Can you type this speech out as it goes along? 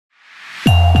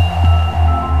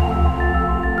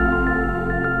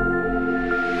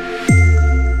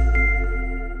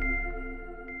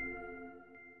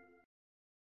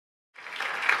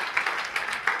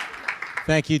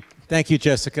Thank you,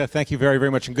 Jessica. Thank you very,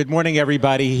 very much. And good morning,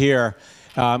 everybody here.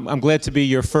 I'm glad to be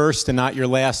your first and not your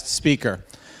last speaker.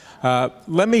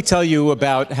 Let me tell you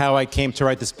about how I came to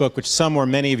write this book, which some or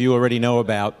many of you already know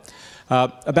about.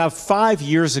 About 5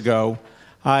 years ago,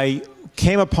 I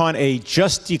came upon a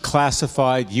just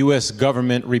declassified U.S.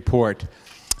 government report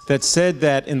that said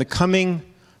that in the coming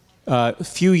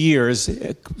few years,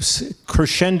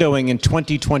 crescendoing in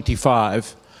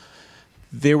 2025,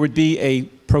 there would be a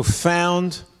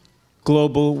profound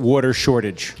global water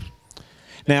shortage.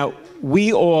 Now,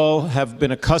 we all have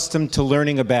been accustomed to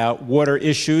learning about water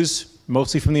issues,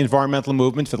 mostly from the environmental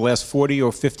movement for the last 40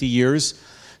 or 50 years,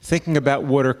 thinking about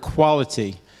water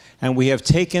quality, and we have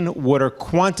taken water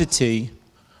quantity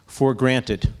for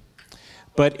granted.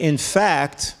 But in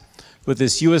fact, what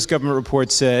this U.S. government report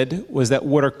said was that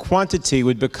water quantity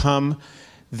would become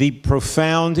the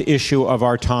profound issue of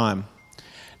our time.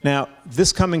 Now,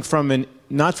 this coming from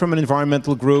not from an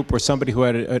environmental group or somebody who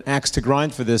had an axe to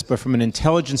grind for this, but from an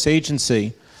intelligence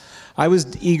agency, I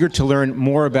was eager to learn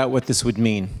more about what this would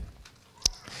mean.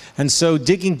 And so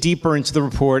digging deeper into the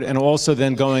report and also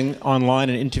then going online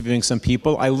and interviewing some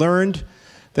people, I learned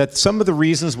that some of the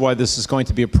reasons why this is going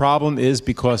to be a problem is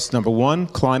because, number one,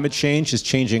 climate change is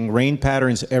changing rain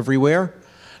patterns everywhere.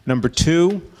 Number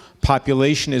two,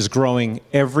 population is growing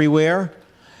everywhere.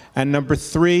 And number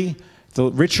three, the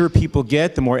richer people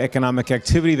get, the more economic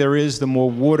activity there is, the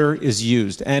more water is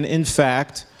used. And in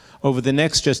fact, over the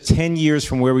next just 10 years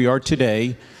from where we are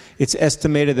today, it's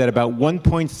estimated that about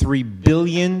 1.3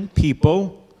 billion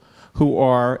people who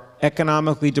are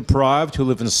economically deprived, who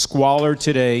live in squalor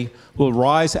today, will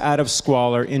rise out of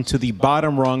squalor into the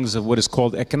bottom rungs of what is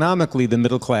called economically the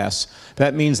middle class.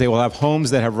 That means they will have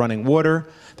homes that have running water.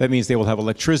 That means they will have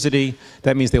electricity.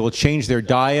 That means they will change their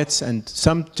diets. And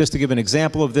just to give an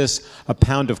example of this, a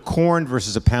pound of corn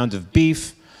versus a pound of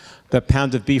beef. The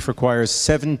pound of beef requires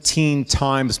 17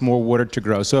 times more water to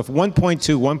grow. So if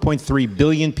 1.2, 1.3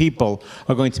 billion people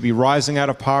are going to be rising out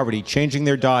of poverty, changing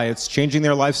their diets, changing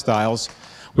their lifestyles,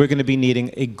 we're going to be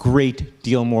needing a great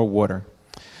deal more water.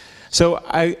 So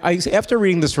after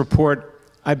reading this report,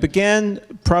 I began,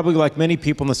 probably like many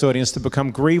people in this audience, to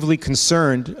become gravely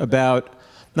concerned about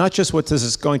not just what this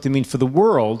is going to mean for the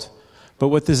world, but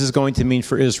what this is going to mean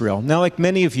for Israel. Now, like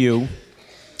many of you,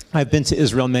 I've been to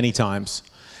Israel many times.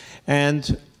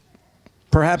 And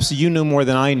perhaps you knew more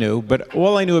than I knew, but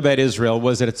all I knew about Israel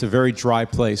was that it's a very dry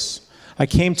place. I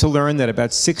came to learn that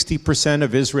about 60%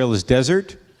 of Israel is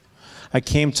desert. I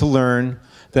came to learn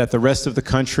that the rest of the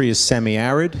country is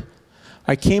semi-arid.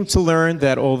 I came to learn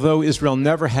that although Israel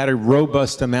never had a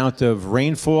robust amount of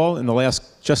rainfall in the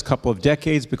last just couple of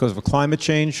decades because of climate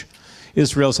change,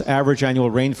 Israel's average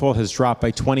annual rainfall has dropped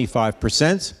by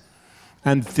 25%.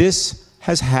 And this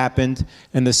has happened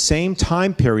in the same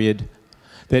time period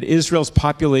that Israel's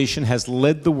population has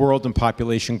led the world in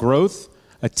population growth,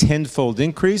 a tenfold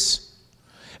increase,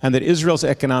 and that Israel's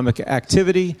economic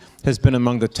activity has been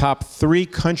among the top 3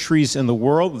 countries in the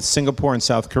world, with Singapore and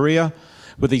South Korea,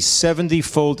 with a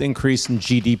 70-fold increase in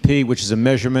GDP, which is a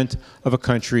measurement of a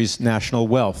country's national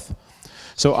wealth.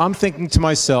 So I'm thinking to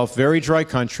myself, very dry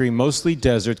country, mostly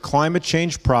desert, climate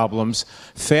change problems,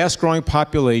 fast-growing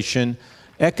population,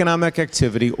 economic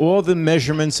activity, all the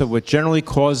measurements of what generally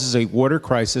causes a water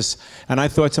crisis, and I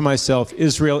thought to myself,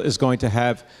 Israel is going to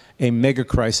have a mega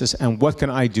crisis, and what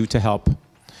can I do to help?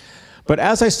 But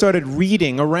as I started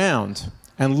reading around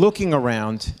and looking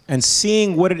around and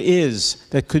seeing what it is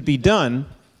that could be done,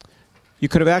 you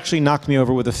could have actually knocked me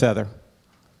over with a feather.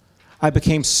 I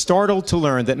became startled to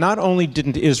learn that not only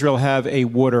didn't Israel have a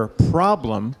water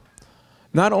problem,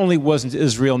 not only wasn't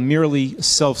Israel merely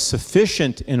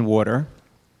self-sufficient in water,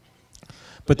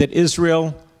 but that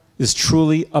Israel is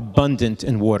truly abundant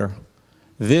in water.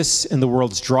 This in the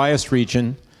world's driest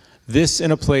region, this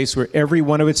in a place where every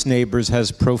one of its neighbors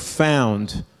has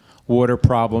profound water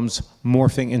problems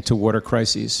morphing into water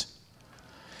crises.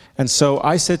 And so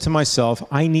I said to myself,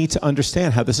 I need to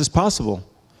understand how this is possible.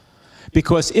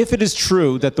 Because if it is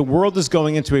true that the world is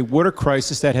going into a water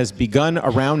crisis that has begun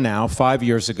around now, 5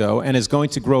 years ago, and is going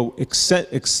to grow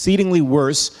exceedingly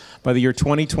worse by the year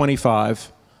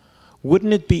 2025,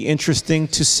 wouldn't it be interesting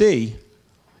to see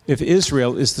if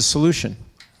Israel is the solution?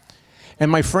 And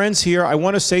my friends here, I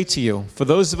want to say to you, for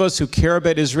those of us who care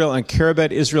about Israel and care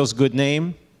about Israel's good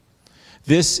name,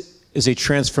 this is a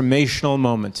transformational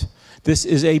moment. This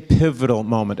is a pivotal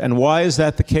moment. And why is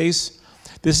that the case?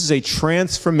 This is a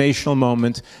transformational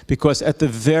moment because at the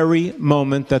very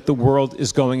moment that the world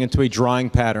is going into a drying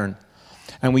pattern,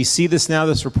 and we see this now,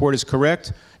 this report is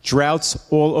correct, droughts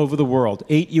all over the world.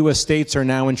 8 U.S. states are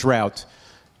now in drought.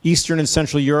 Eastern and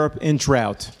Central Europe in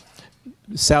drought.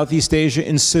 Southeast Asia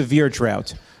in severe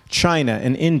drought. China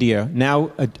and India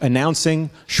now announcing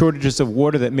shortages of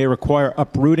water that may require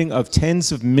uprooting of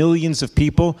tens of millions of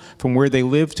people from where they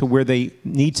live to where they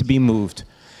need to be moved.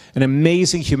 An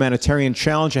amazing humanitarian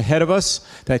challenge ahead of us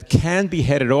that can be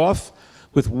headed off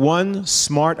with one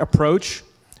smart approach,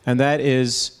 and that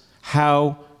is,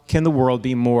 how can the world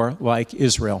be more like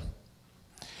Israel?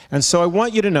 And so I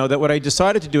want you to know that what I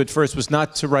decided to do at first was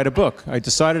not to write a book. I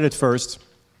decided at first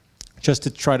just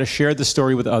to try to share the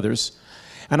story with others.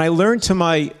 And I learned to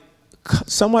my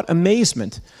somewhat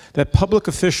amazement that public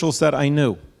officials that I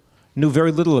knew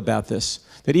very little about this.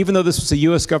 That even though this was a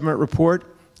US government report,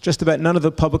 just about none of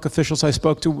the public officials I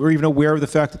spoke to were even aware of the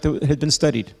fact that it had been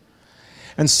studied.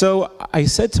 And so I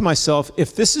said to myself,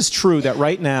 if this is true, that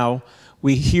right now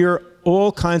we hear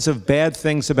all kinds of bad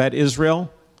things about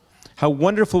Israel, how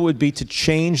wonderful it would be to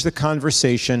change the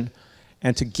conversation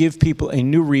and to give people a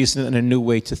new reason and a new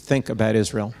way to think about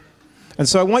Israel. And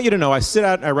so I want you to know, I sit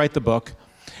out and I write the book,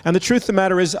 and the truth of the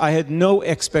matter is I had no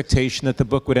expectation that the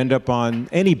book would end up on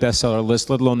any bestseller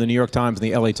list, let alone the New York Times and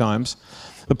the LA Times.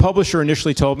 The publisher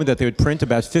initially told me that they would print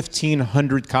about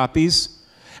 1,500 copies,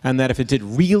 and that if it did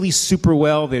really super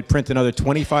well, they'd print another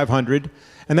 2,500,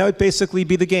 and that would basically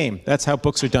be the game. That's how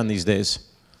books are done these days.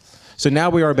 So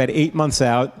now we are about 8 months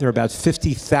out. There are about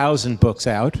 50,000 books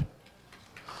out.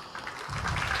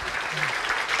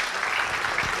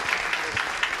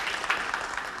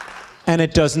 And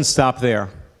it doesn't stop there,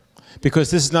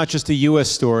 because this is not just a US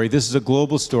story, this is a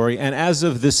global story. And as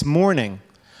of this morning,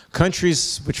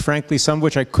 countries which frankly, some of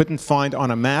which I couldn't find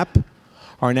on a map,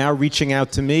 are now reaching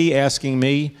out to me, asking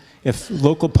me if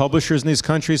local publishers in these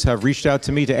countries have reached out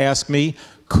to me to ask me,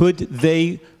 could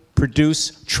they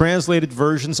produce translated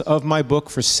versions of my book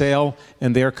for sale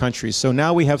in their countries. So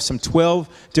now we have some 12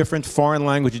 different foreign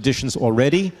language editions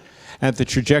already. At the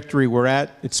trajectory we're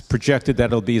at, it's projected that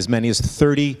it'll be as many as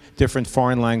 30 different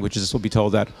foreign languages will be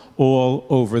told that all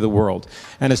over the world.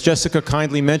 And as Jessica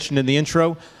kindly mentioned in the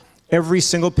intro, every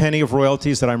single penny of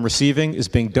royalties that I'm receiving is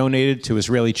being donated to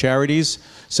Israeli charities.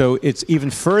 So it's even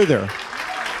further,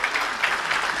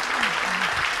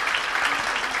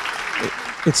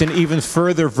 it's an even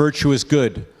further virtuous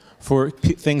good for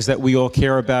things that we all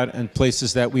care about and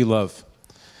places that we love.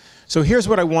 So here's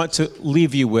what I want to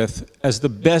leave you with as the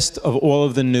best of all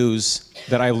of the news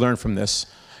that I learned from this.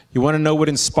 You want to know what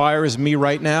inspires me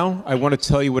right now? I want to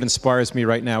tell you what inspires me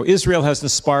right now. Israel has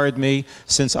inspired me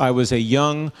since I was a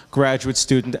young graduate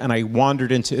student, and I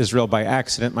wandered into Israel by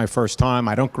accident my first time.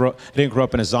 I didn't grow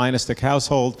up in a Zionistic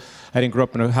household. I didn't grow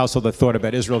up in a household that thought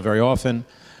about Israel very often.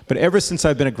 But ever since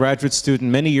I've been a graduate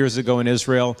student many years ago in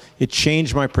Israel, it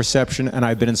changed my perception, and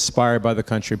I've been inspired by the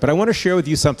country. But I want to share with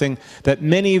you something that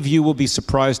many of you will be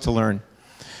surprised to learn.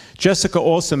 Jessica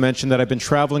also mentioned that I've been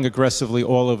traveling aggressively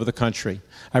all over the country.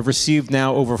 I've received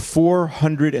now over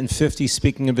 450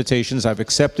 speaking invitations. I've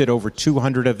accepted over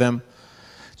 200 of them.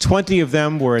 20 of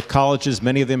them were at colleges,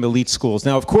 many of them elite schools.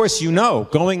 Now, of course, you know,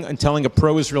 going and telling a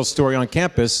pro-Israel story on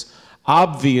campus,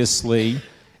 obviously,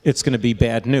 it's going to be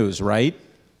bad news, right?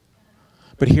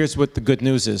 But here's what the good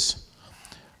news is.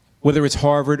 Whether it's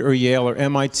Harvard or Yale or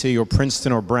MIT or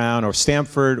Princeton or Brown or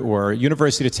Stanford or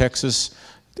University of Texas,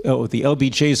 the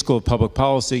LBJ School of Public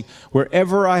Policy,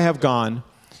 wherever I have gone,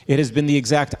 it has been the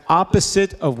exact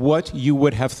opposite of what you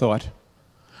would have thought.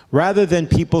 Rather than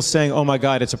people saying, oh my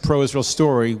God, it's a pro-Israel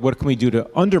story, what can we do to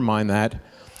undermine that?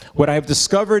 What I have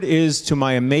discovered is, to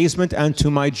my amazement and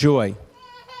to my joy,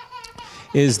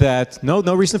 is that, no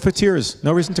reason for tears,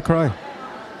 no reason to cry.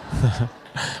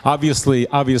 Obviously a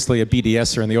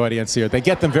BDSer in the audience here. They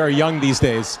get them very young these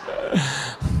days.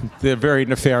 They're very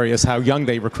nefarious how young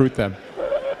they recruit them.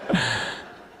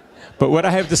 But what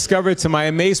I have discovered, to my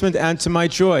amazement and to my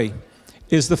joy,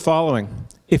 is the following.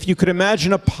 If you could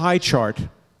imagine a pie chart,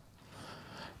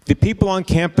 the people on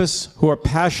campus who are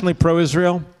passionately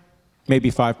pro-Israel, maybe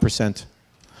 5%.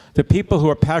 The people who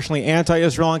are passionately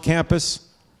anti-Israel on campus,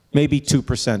 maybe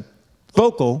 2%.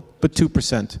 Vocal, but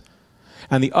 2%.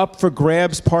 And the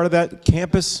up-for-grabs part of that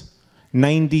campus,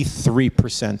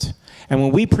 93%. And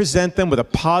when we present them with a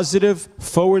positive,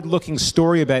 forward-looking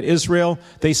story about Israel,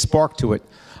 they spark to it.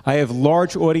 I have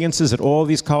large audiences at all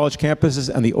these college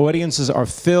campuses, and the audiences are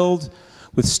filled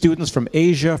with students from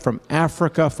Asia, from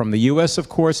Africa, from the US, of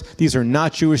course. These are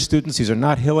not Jewish students. These are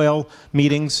not Hillel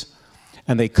meetings.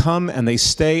 And they come and they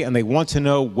stay, and they want to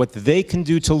know what they can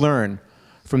do to learn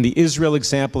from the Israel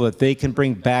example that they can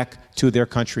bring back to their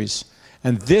countries.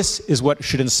 And this is what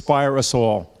should inspire us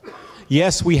all.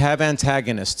 Yes, we have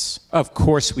antagonists. Of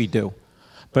course we do.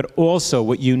 But also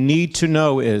what you need to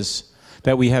know is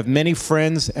that we have many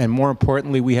friends, and more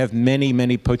importantly, we have many,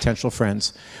 many potential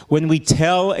friends. When we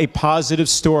tell a positive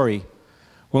story,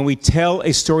 when we tell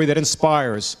a story that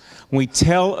inspires, when we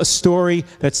tell a story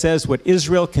that says what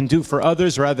Israel can do for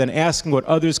others rather than asking what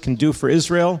others can do for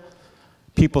Israel,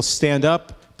 people stand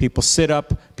up, people sit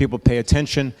up, people pay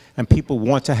attention, and people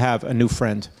want to have a new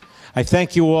friend. I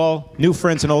thank you all, new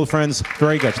friends and old friends,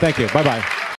 very good. Thank you.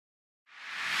 Bye-bye.